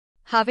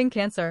having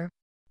cancer.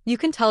 You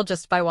can tell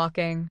just by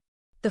walking.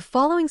 The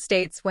following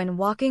states when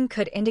walking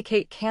could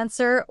indicate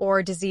cancer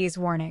or disease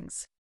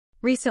warnings.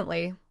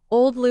 Recently,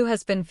 old Lou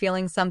has been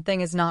feeling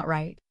something is not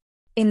right.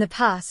 In the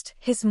past,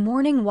 his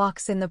morning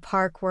walks in the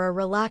park were a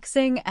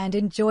relaxing and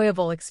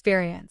enjoyable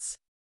experience.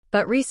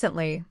 But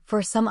recently,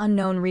 for some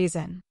unknown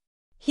reason,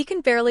 he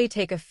can barely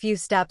take a few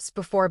steps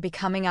before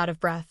becoming out of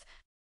breath.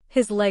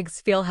 His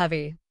legs feel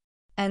heavy,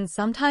 and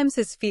sometimes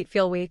his feet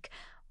feel weak,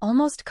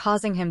 almost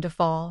causing him to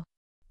fall.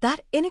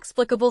 That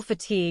inexplicable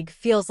fatigue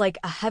feels like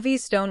a heavy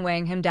stone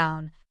weighing him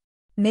down,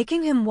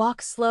 making him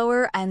walk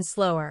slower and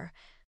slower,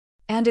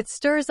 and it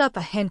stirs up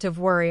a hint of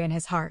worry in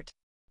his heart.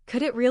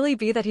 Could it really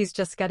be that he's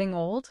just getting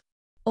old?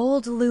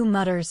 Old Lou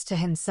mutters to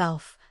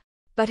himself,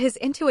 but his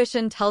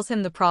intuition tells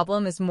him the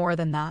problem is more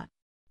than that.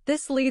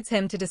 This leads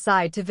him to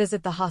decide to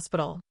visit the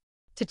hospital,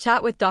 to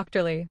chat with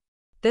Dr. Lee.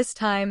 This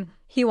time,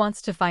 he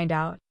wants to find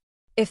out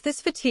if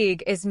this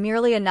fatigue is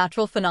merely a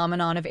natural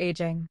phenomenon of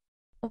aging,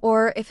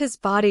 or if his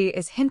body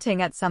is hinting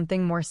at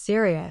something more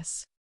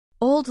serious.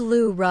 Old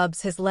Lou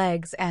rubs his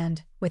legs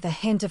and, with a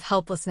hint of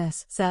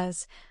helplessness,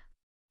 says,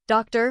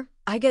 "Doctor,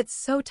 I get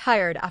so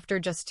tired after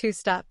just 2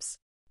 steps,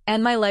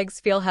 and my legs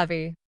feel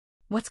heavy.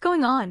 What's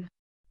going on?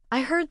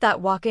 I heard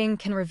that walking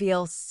can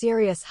reveal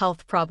serious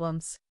health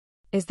problems.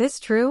 Is this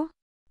true?"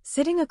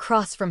 Sitting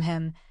across from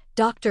him,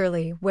 Dr.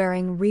 Lee,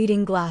 wearing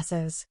reading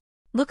glasses,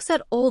 looks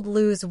at old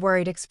Lou's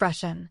worried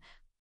expression,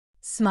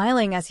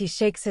 smiling as he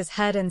shakes his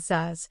head and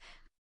says,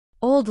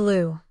 "Old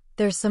Lou,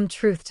 there's some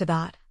truth to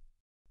that.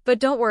 But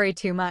don't worry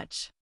too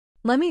much.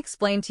 Let me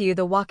explain to you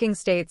the walking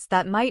states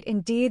that might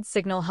indeed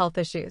signal health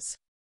issues.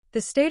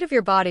 The state of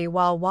your body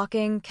while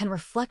walking can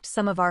reflect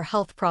some of our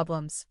health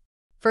problems.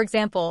 For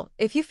example,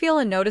 if you feel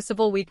a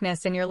noticeable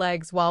weakness in your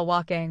legs while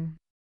walking,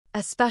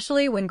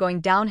 especially when going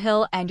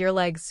downhill and your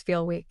legs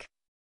feel weak,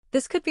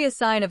 this could be a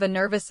sign of a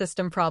nervous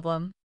system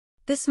problem.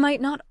 This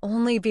might not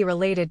only be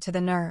related to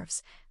the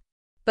nerves,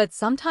 but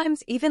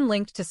sometimes even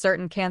linked to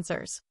certain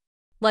cancers,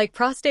 like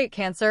prostate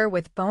cancer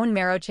with bone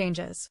marrow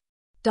changes."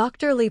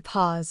 Dr. Lee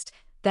paused,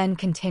 then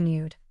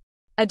continued.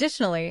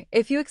 Additionally,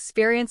 if you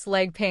experience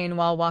leg pain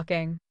while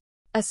walking,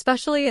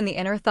 especially in the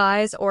inner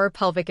thighs or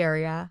pelvic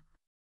area,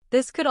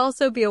 this could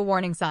also be a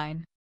warning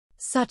sign.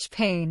 Such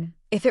pain,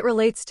 if it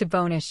relates to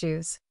bone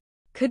issues,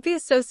 could be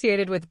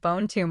associated with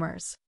bone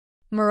tumors.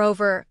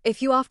 Moreover,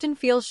 if you often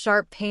feel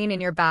sharp pain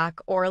in your back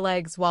or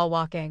legs while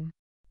walking,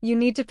 you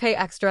need to pay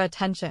extra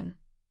attention,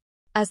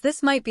 as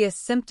this might be a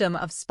symptom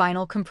of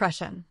spinal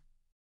compression,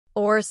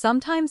 or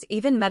sometimes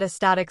even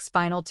metastatic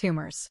spinal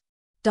tumors.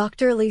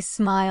 Dr. Lee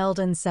smiled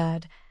and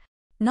said,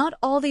 "Not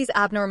all these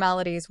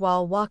abnormalities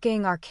while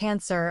walking are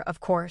cancer, of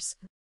course,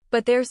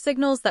 but they're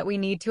signals that we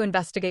need to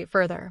investigate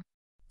further.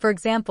 For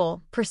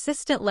example,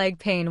 persistent leg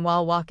pain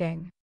while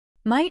walking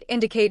might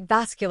indicate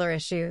vascular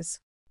issues,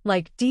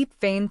 like deep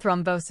vein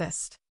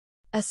thrombosis,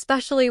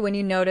 especially when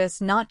you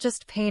notice not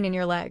just pain in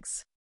your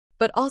legs,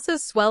 but also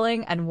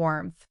swelling and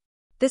warmth.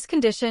 This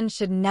condition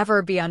should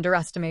never be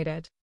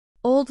underestimated."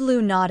 Old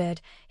Lou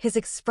nodded, his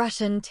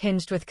expression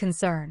tinged with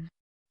concern.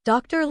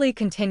 Dr. Lee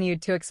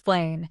continued to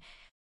explain,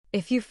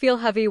 "If you feel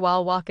heavy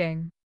while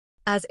walking,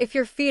 as if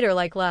your feet are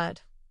like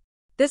lead,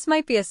 this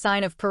might be a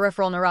sign of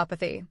peripheral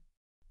neuropathy,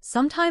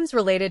 sometimes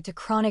related to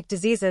chronic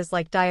diseases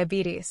like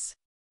diabetes.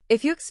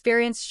 If you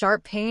experience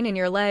sharp pain in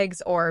your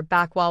legs or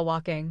back while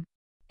walking,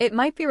 it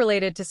might be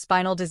related to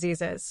spinal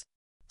diseases."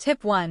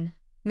 Tip 1.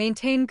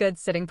 Maintain good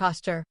sitting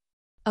posture.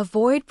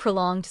 Avoid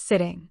prolonged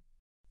sitting,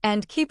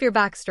 and keep your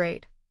back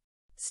straight,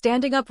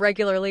 standing up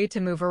regularly to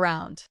move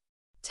around.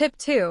 Tip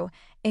 2.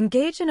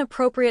 Engage in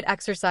appropriate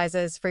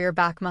exercises for your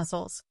back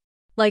muscles,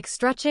 like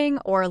stretching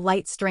or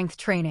light strength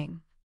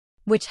training,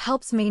 which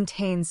helps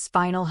maintain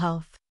spinal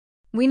health.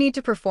 We need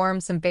to perform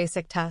some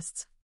basic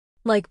tests,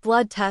 like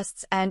blood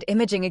tests and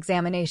imaging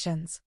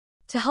examinations,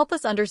 to help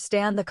us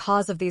understand the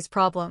cause of these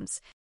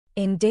problems.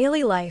 In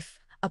daily life,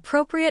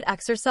 appropriate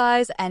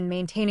exercise and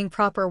maintaining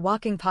proper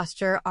walking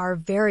posture are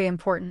very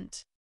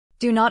important.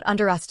 Do not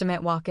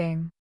underestimate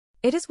walking.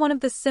 It is one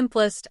of the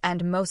simplest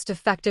and most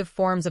effective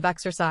forms of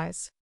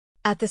exercise.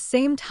 At the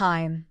same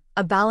time,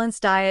 a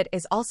balanced diet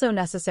is also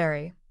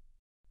necessary,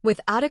 with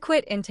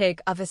adequate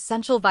intake of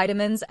essential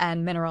vitamins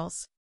and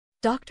minerals.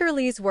 Dr.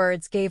 Lee's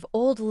words gave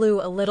old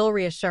Lou a little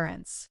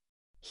reassurance.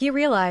 He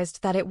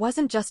realized that it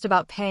wasn't just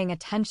about paying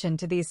attention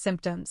to these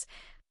symptoms,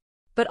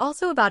 but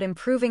also about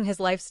improving his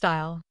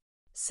lifestyle.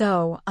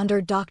 So,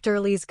 under Dr.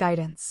 Lee's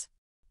guidance,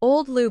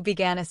 old Lou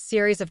began a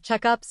series of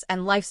checkups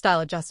and lifestyle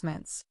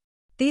adjustments.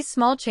 These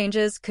small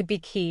changes could be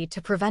key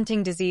to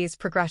preventing disease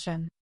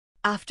progression.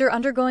 After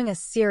undergoing a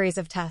series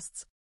of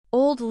tests,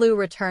 old Lou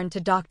returned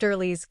to Dr.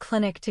 Lee's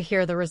clinic to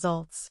hear the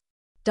results.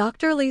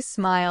 Dr. Lee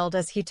smiled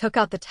as he took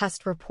out the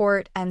test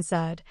report and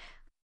said,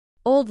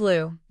 "Old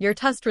Lou, your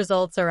test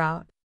results are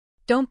out.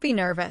 Don't be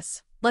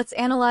nervous. Let's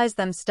analyze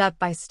them step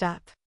by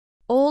step."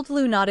 Old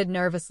Lou nodded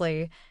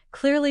nervously,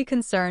 clearly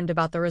concerned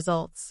about the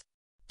results.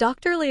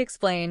 Dr. Lee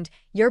explained,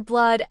 "Your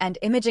blood and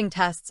imaging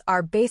tests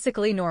are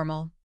basically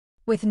normal,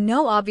 with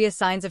no obvious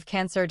signs of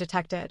cancer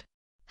detected.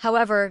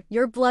 However,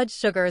 your blood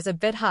sugar is a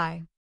bit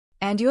high,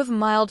 and you have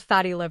mild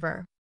fatty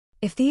liver.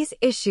 If these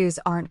issues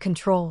aren't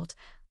controlled,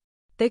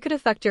 they could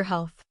affect your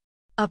health.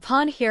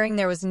 Upon hearing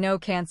there was no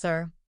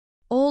cancer,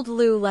 old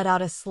Lou let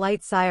out a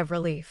slight sigh of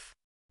relief.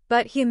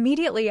 But he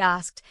immediately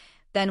asked,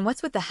 "Then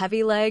what's with the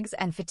heavy legs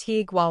and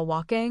fatigue while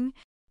walking?"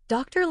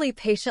 Dr. Lee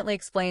patiently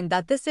explained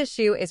that this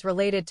issue is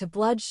related to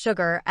blood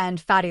sugar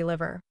and fatty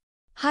liver.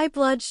 High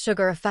blood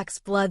sugar affects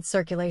blood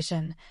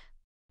circulation,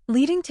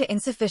 leading to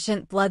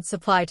insufficient blood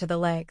supply to the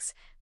legs,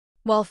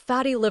 while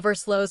fatty liver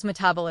slows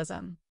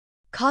metabolism,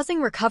 causing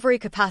recovery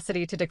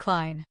capacity to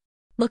decline.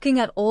 Looking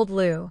at old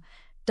Lou,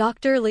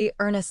 Dr. Lee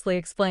earnestly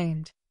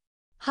explained,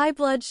 "High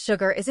blood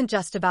sugar isn't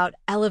just about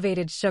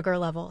elevated sugar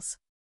levels.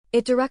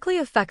 It directly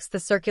affects the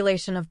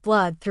circulation of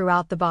blood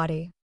throughout the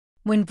body.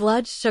 When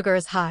blood sugar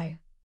is high,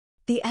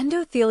 the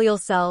endothelial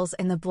cells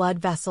in the blood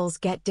vessels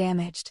get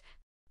damaged,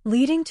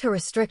 leading to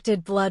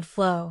restricted blood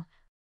flow,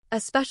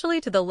 especially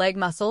to the leg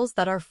muscles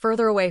that are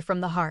further away from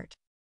the heart.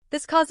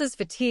 This causes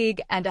fatigue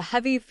and a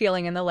heavy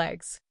feeling in the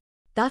legs.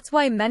 That's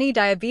why many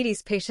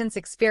diabetes patients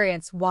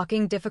experience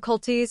walking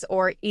difficulties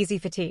or easy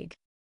fatigue.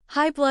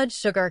 High blood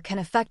sugar can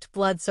affect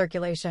blood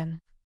circulation,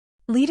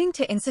 leading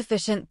to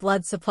insufficient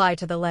blood supply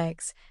to the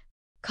legs,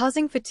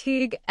 causing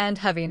fatigue and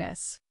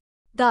heaviness.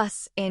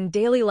 Thus, in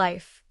daily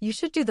life, you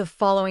should do the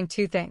following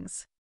 2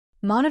 things.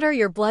 Monitor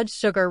your blood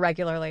sugar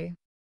regularly.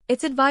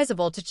 It's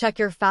advisable to check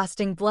your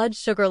fasting blood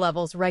sugar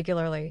levels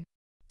regularly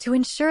to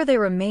ensure they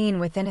remain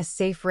within a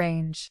safe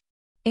range.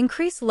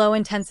 Increase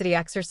low-intensity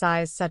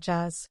exercise such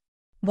as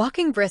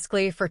walking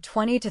briskly for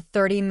 20 to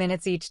 30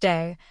 minutes each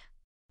day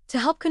to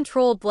help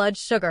control blood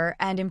sugar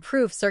and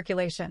improve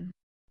circulation.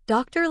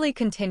 Dr. Lee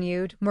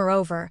continued,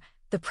 moreover,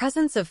 the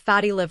presence of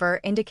fatty liver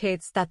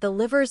indicates that the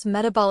liver's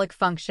metabolic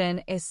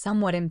function is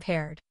somewhat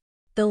impaired.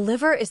 The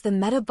liver is the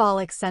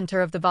metabolic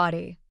center of the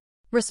body,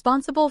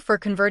 responsible for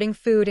converting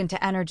food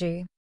into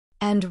energy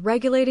and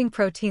regulating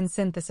protein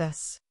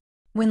synthesis.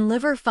 When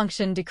liver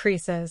function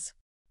decreases,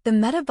 the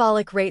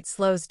metabolic rate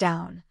slows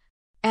down,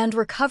 and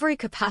recovery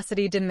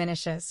capacity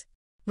diminishes,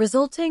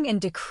 resulting in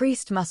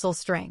decreased muscle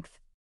strength,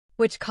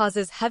 which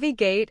causes heavy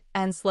gait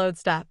and slowed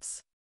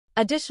steps.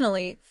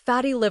 Additionally,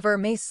 fatty liver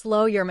may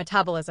slow your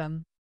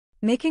metabolism,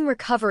 making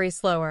recovery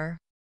slower.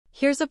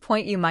 Here's a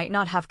point you might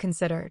not have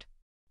considered.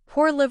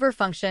 Poor liver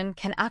function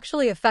can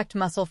actually affect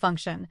muscle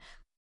function,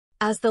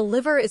 as the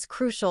liver is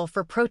crucial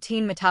for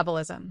protein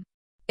metabolism.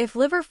 If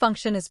liver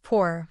function is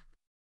poor,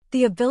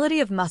 the ability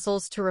of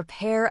muscles to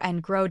repair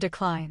and grow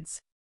declines.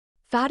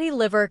 Fatty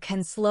liver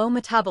can slow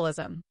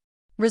metabolism,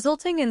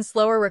 resulting in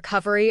slower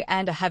recovery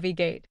and a heavy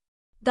gait.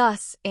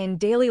 Thus, in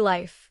daily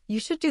life, you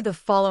should do the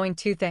following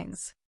 2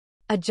 things.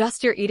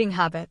 Adjust your eating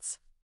habits,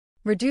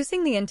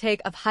 reducing the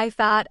intake of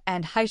high-fat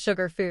and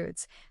high-sugar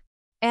foods,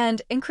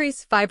 and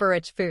increase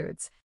fiber-rich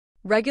foods.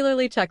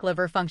 Regularly check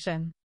liver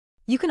function.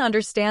 You can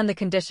understand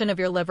the condition of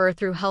your liver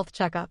through health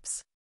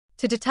checkups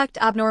to detect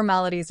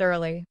abnormalities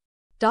early.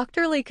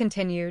 Dr. Lee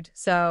continued,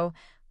 so,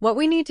 what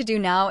we need to do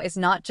now is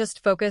not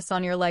just focus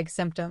on your leg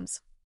symptoms,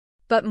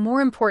 but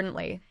more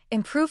importantly,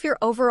 improve your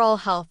overall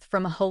health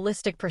from a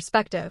holistic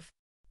perspective.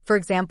 For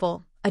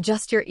example,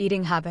 adjust your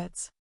eating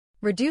habits,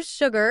 reduce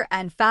sugar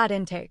and fat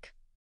intake,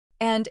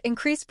 and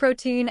increase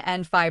protein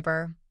and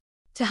fiber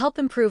to help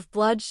improve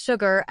blood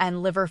sugar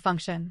and liver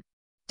function.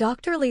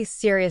 Dr. Lee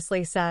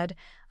seriously said,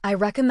 I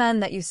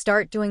recommend that you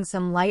start doing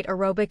some light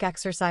aerobic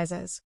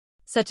exercises,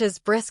 such as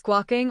brisk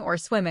walking or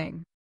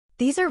swimming.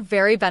 These are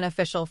very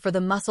beneficial for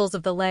the muscles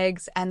of the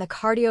legs and the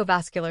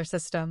cardiovascular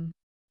system.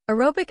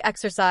 Aerobic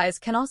exercise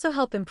can also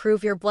help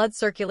improve your blood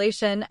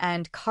circulation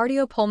and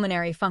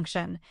cardiopulmonary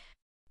function,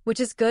 which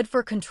is good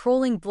for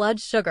controlling blood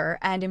sugar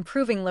and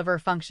improving liver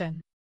function.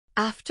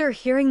 After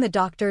hearing the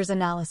doctor's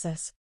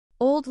analysis,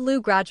 old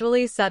Lou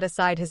gradually set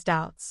aside his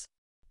doubts.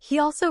 He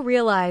also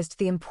realized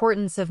the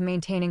importance of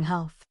maintaining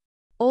health.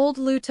 Old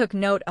Lou took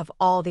note of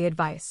all the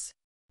advice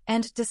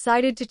and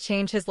decided to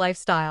change his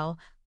lifestyle,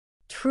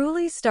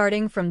 truly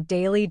starting from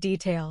daily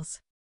details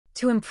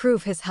to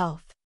improve his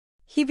health.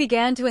 He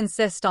began to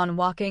insist on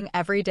walking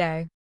every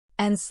day,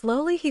 and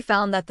slowly he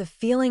found that the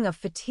feeling of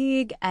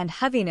fatigue and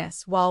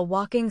heaviness while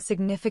walking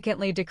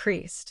significantly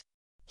decreased.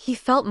 He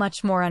felt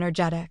much more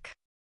energetic.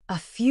 A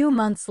few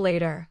months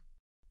later,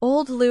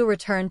 old Lou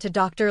returned to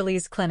Dr.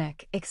 Lee's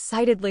clinic,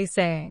 excitedly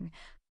saying,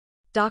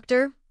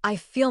 "Doctor, I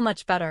feel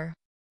much better.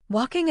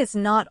 Walking is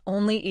not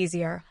only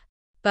easier,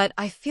 but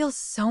I feel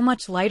so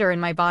much lighter in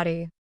my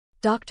body."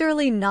 Dr.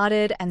 Lee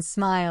nodded and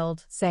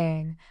smiled,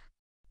 saying,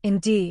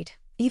 "Indeed,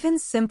 even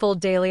simple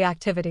daily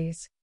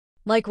activities,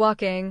 like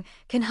walking,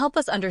 can help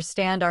us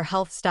understand our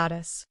health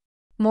status.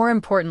 More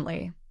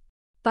importantly,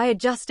 by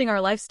adjusting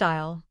our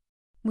lifestyle,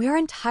 we are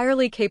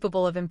entirely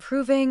capable of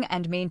improving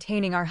and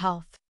maintaining our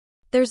health.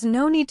 There's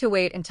no need to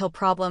wait until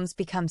problems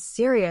become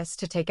serious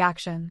to take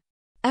action.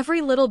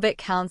 Every little bit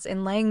counts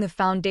in laying the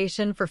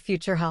foundation for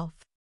future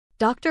health."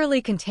 Dr.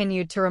 Lee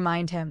continued to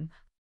remind him,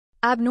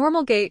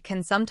 abnormal gait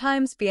can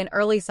sometimes be an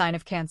early sign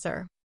of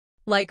cancer,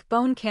 like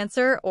bone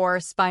cancer or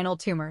spinal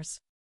tumors.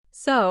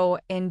 So,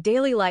 in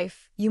daily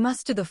life, you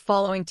must do the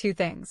following 2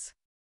 things.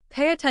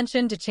 Pay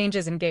attention to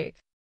changes in gait.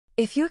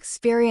 If you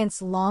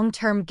experience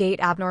long-term gait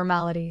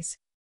abnormalities,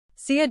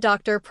 see a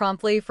doctor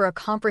promptly for a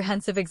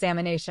comprehensive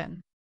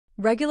examination.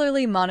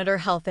 Regularly monitor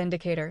health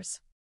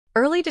indicators.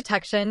 Early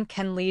detection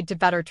can lead to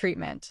better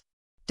treatment.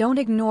 Don't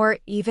ignore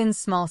even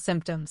small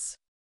symptoms.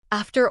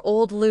 After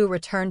old Lou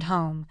returned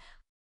home,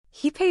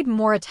 he paid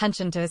more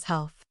attention to his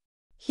health.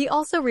 He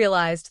also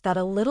realized that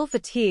a little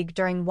fatigue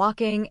during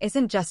walking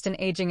isn't just an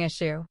aging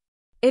issue.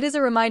 It is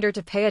a reminder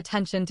to pay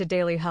attention to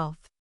daily health.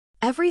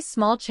 Every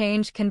small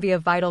change can be a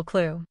vital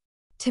clue.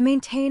 To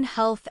maintain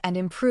health and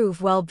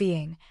improve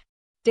well-being,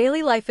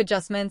 daily life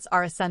adjustments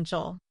are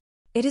essential.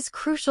 It is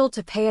crucial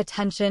to pay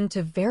attention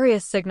to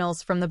various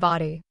signals from the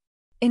body,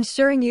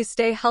 ensuring you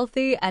stay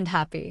healthy and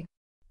happy.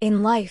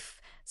 In life,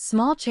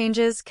 small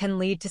changes can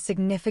lead to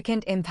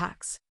significant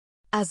impacts.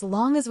 As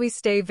long as we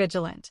stay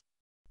vigilant,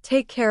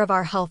 take care of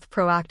our health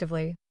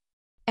proactively,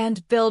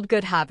 and build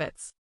good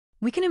habits,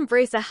 we can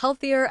embrace a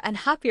healthier and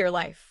happier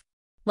life.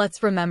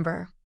 Let's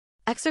remember,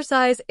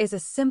 exercise is a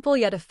simple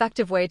yet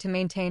effective way to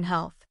maintain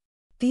health.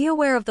 Be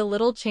aware of the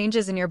little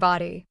changes in your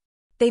body.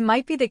 They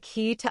might be the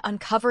key to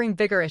uncovering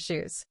bigger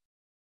issues.